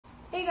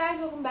Hey guys,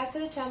 welcome back to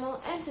the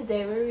channel, and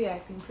today we're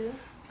reacting to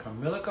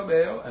Camila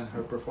Cabello and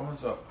her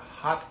performance of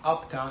Hot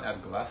Uptown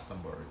at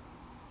Glastonbury.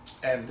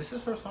 And this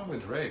is her song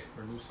with Drake,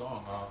 her new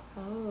song.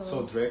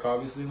 So Drake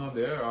obviously not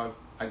there.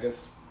 I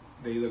guess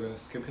they're either gonna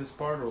skip his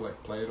part or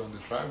like play it on the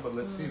track, but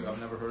let's see.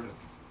 I've never heard it.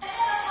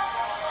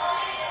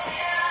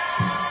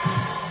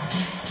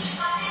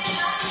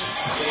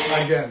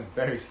 Again,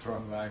 very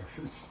strong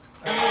language.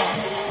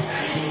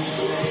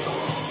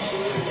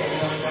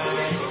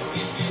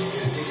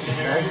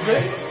 That's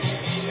Drake?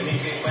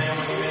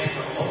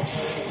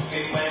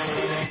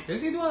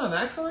 Is he doing an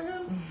accent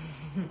again?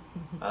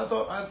 I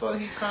thought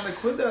he kind of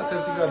quit that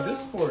because he got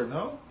this for it,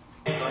 no?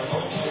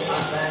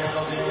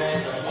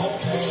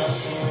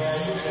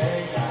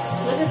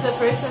 Look at the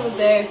person over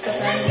there,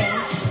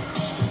 Stephanie.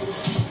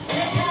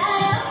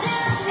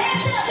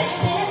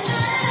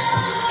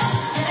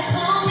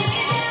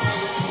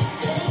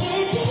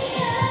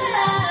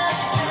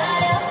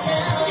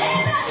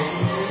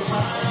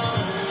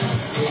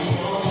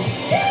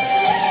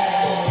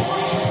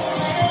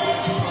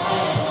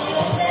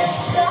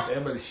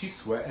 She's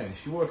sweating.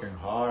 She's working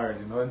hard,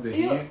 you know, in the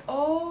heat.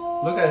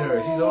 Oh, look at her.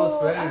 She's all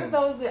sweating. I thought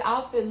that was the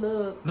outfit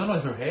look. No,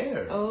 her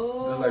hair.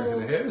 Oh. It's like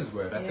her hair is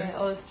wet, I think.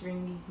 Oh, it's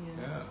stringy.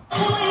 Yeah.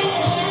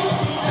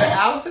 The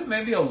outfit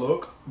may be a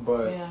look,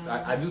 but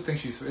yeah. I do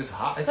think it's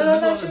hot. It's but the I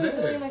middle thought of the she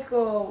was day. doing like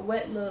a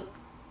wet look.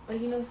 Like,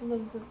 you know,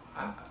 sometimes.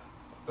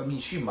 I mean,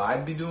 she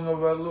might be doing a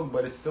wet look,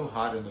 but it's still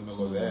hot in the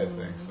middle of the day, I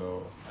think.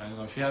 So, I don't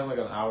know. She has like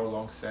an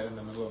hour-long set in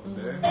the middle of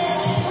the day.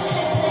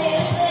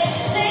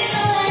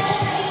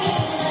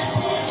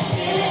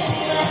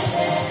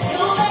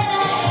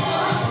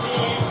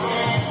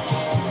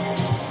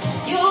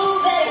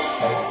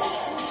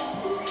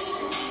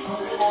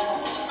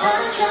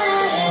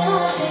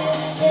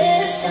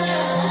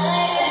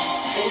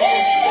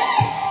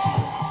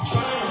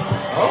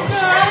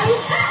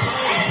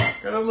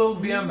 Got a little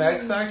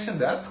BMX action.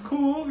 That's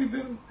cool.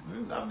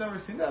 I've never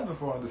seen that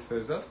before on the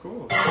stage. That's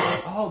cool.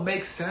 Oh, it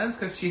makes sense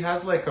because she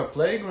has like a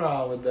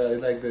playground with the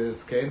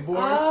skateboard.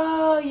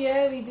 Oh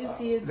yeah, we did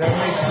see it. That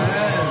makes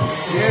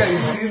sense. Yeah, you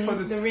see it for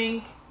the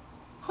rink.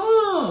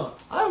 Huh?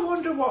 I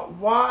wonder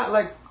why.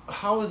 Like,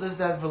 how does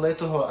that relate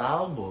to her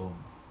album?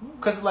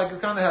 Because like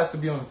it kind of has to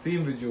be on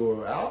theme with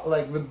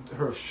with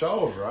her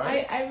show,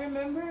 right? I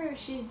remember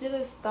she did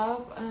a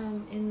stop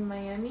in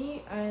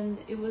Miami, and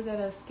it was at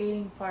a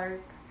skating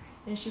park,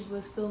 and she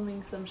was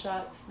filming some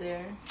shots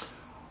there.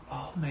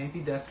 Oh, maybe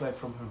that's like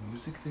from her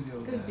music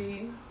video. Could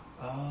be.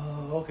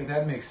 Oh, okay,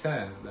 that makes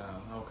sense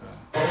then. Okay.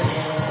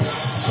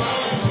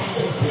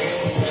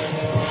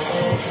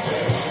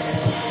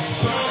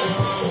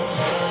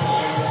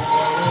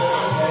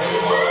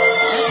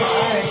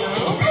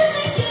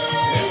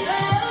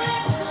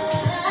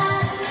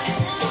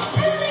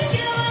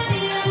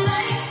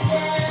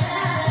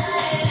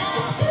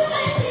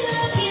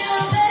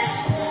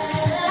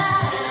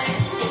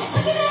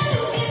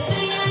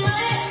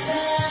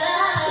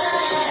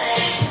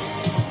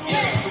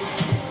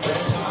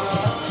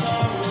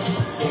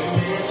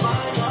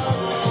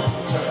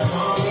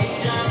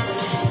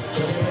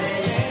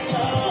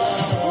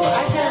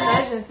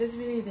 It's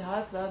really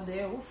hot out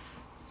there. Oof,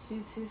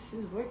 she's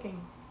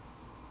working.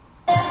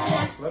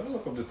 Let me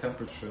look up the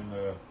temperature in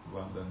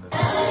London.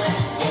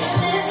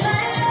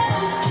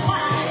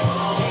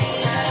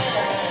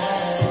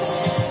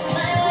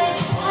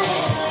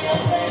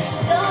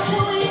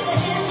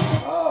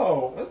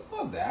 Oh, it's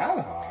not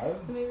that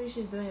hot. Maybe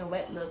she's doing a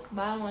wet look,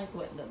 but I don't like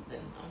wet look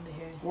then on the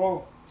hair.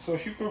 Well, so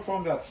she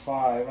performed at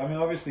 5. I mean,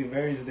 obviously it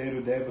varies day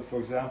to day, but for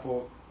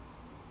example,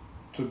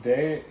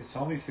 today it's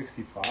only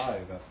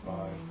 65 at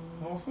 5.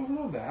 Also, it's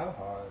not that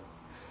hot.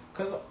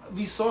 Because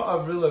we saw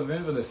Avril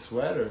Lavigne with a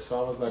sweater,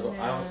 so I was like,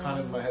 I was kind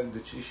of in my head,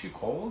 is she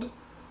cold?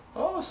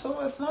 Oh, so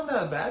it's not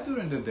that bad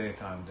during the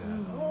daytime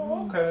then.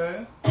 Oh,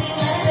 okay.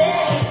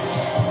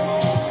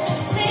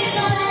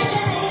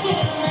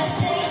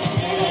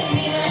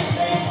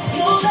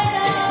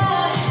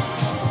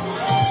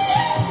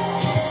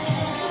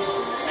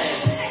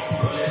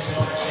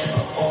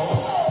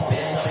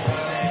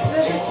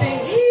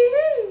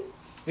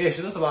 Yeah,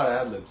 she does a lot of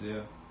ad-libs,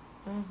 yeah.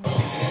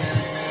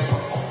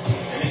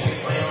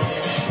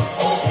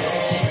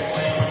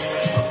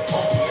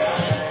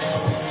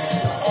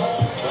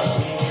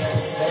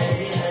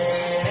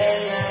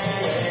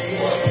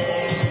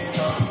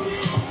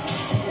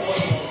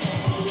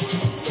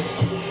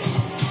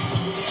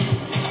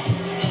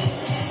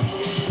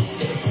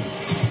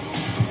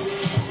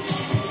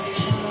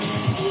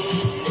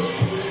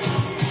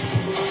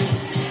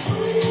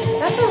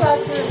 That's a lot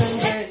to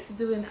remember to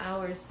do an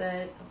hour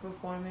set of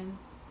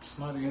performance. It's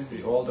not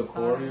easy. All the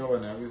choreo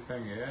and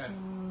everything, yeah.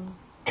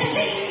 I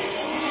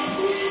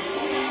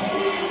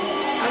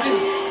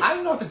mean, I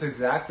don't know if it's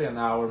exactly an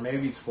hour.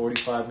 Maybe it's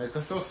 45 minutes.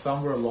 Because still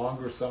some were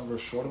longer, some were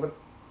shorter. But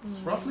it's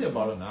roughly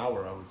about an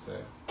hour, I would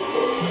say.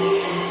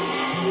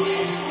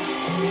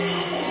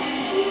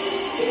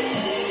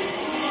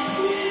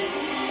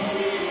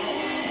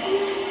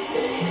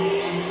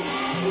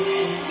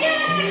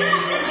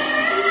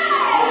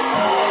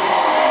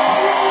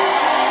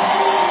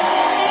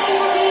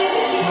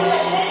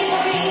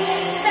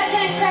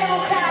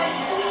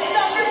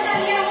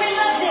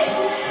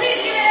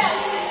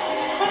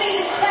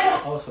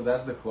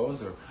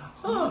 closer.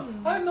 Huh?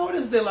 I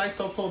noticed they like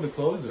to upload the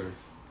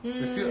closers.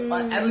 It feel,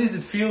 at least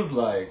it feels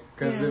like,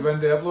 because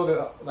when they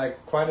uploaded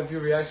like quite a few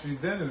reactions,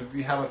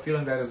 we have a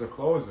feeling that is a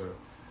closer.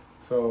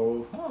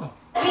 So, huh?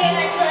 What you think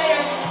of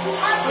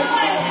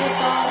this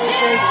song with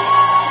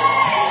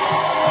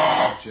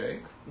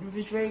Jake?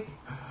 Drake? Drake?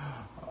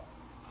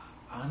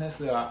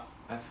 Honestly, I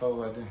felt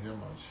I didn't hear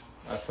much.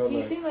 I felt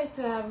he seemed like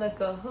to have like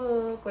a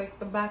hook, like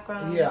the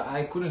background. Yeah,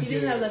 I couldn't he hear.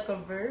 He didn't have like a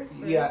verse.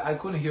 Yeah, I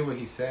couldn't hear what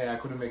he's saying. I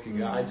couldn't make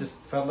it. I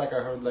just felt like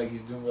I heard like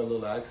he's doing a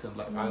little accent,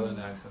 like island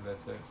accent.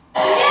 That's it.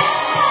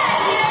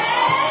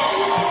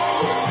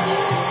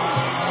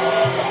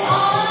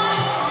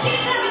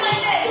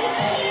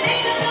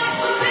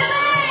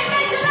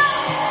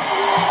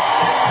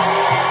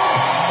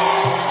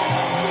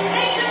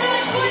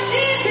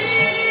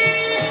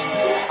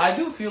 I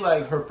do feel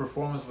like her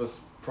performance was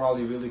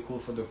probably really cool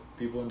for the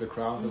people in the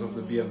crowd because of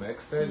the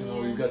BMX set. You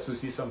know, you got to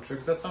see some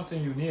tricks. That's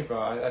something unique.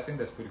 I think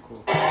that's pretty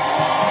cool. I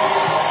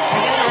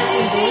gotta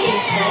actually do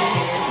this set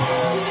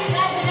here.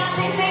 Last but not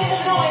least, make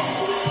some noise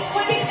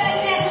for the best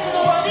dancers in the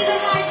world. These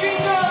are my dream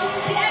girls,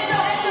 the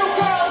XOXO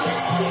girls.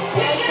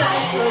 Here you go.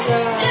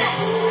 Jess,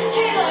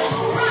 Kayla,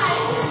 Ryan,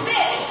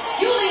 Vic,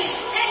 Julie,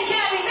 and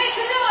Gabby. Make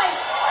some noise.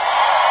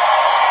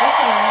 That's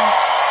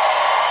nice.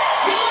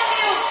 We love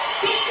you.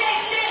 Be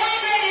safe, stay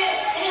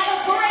hydrated, and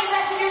have a great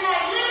rest of your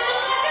night. Live the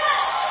fuck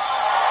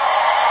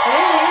up.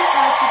 Maybe it's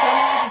hot. You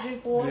probably need to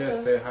drink water. Yeah,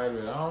 stay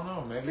hydrated. I don't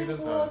know. Maybe it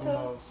is hot. Who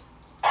knows?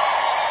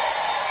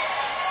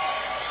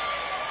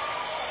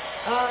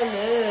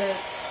 Oh,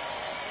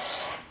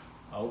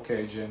 look.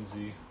 Okay, Gen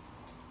Z.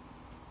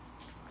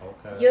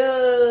 Okay.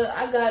 Yeah,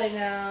 I got it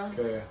now.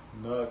 Okay,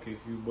 Nuck if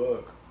you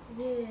buck.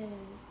 Yes.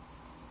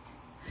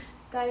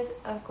 Guys,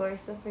 of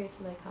course, don't forget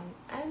to like, comment,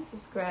 and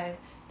subscribe.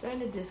 Join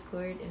the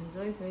Discord, and as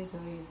always,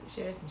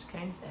 share as much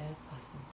kindness as possible.